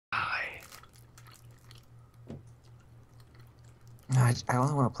I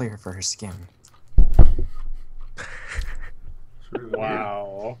only want to play her for her skin.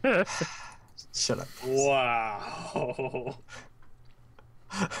 Wow. Shut up. Wow.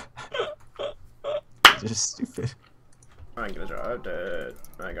 Just stupid. I ain't gonna drive dead.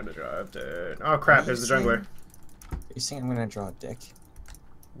 I ain't gonna drive dead. Oh crap, there's the jungler. Are you saying I'm gonna draw a dick?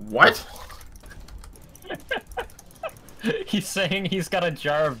 What? He's saying he's got a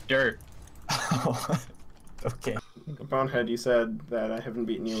jar of dirt. Oh, okay. Bonehead, you said that I haven't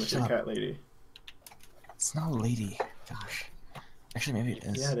beaten you with Shut your up. cat lady. It's not a lady. Gosh. Actually, maybe it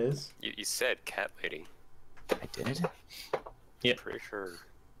is. Yeah, it is. You said cat lady. I did? Yep. Pretty sure.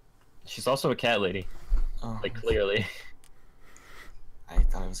 She's also a cat lady. Oh, Like, clearly. I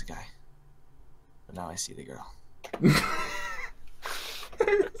thought it was a guy. But now I see the girl.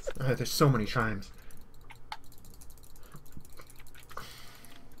 There's so many chimes.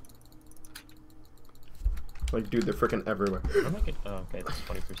 Like, dude, they're freaking everywhere. I'm not getting... Oh, okay, that's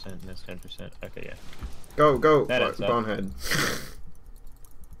 20%, and that's 10%. Okay, yeah. Go, go, That is up. Bonehead.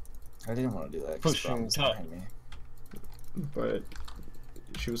 I didn't want to do that. 'cause Push Brom was top. behind me. But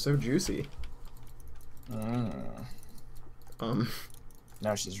she was so juicy.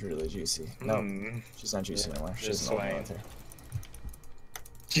 Now she's really juicy. No, she's not juicy anymore. She's just an old swaying. man with her.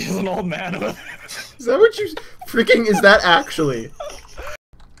 She's an old man with Is that what you freaking is that actually?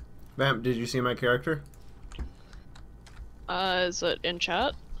 Vamp, did you see my character? Is it in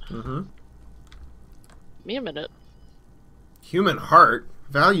chat? Mm-hmm. Me a minute. Human heart?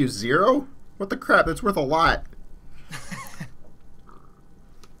 Value 0? What the crap? That's worth a lot.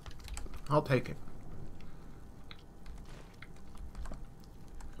 I'll take it.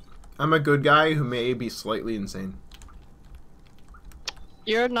 I'm a good guy who may be slightly insane.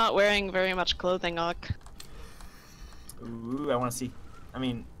 You're not wearing very much clothing, Awk. Ooh, I want to see. I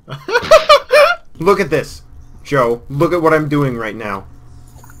mean, Look at this, Joe. Look at what I'm doing right now.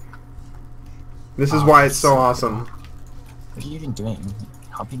 This is why it's so awesome. what are you even doing?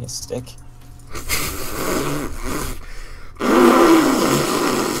 Humping a stick?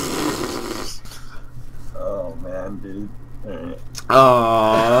 Oh man, dude.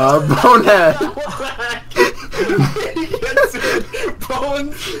 Alright. Bonehead. he gets it.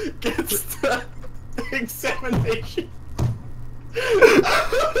 Bones gets the examination.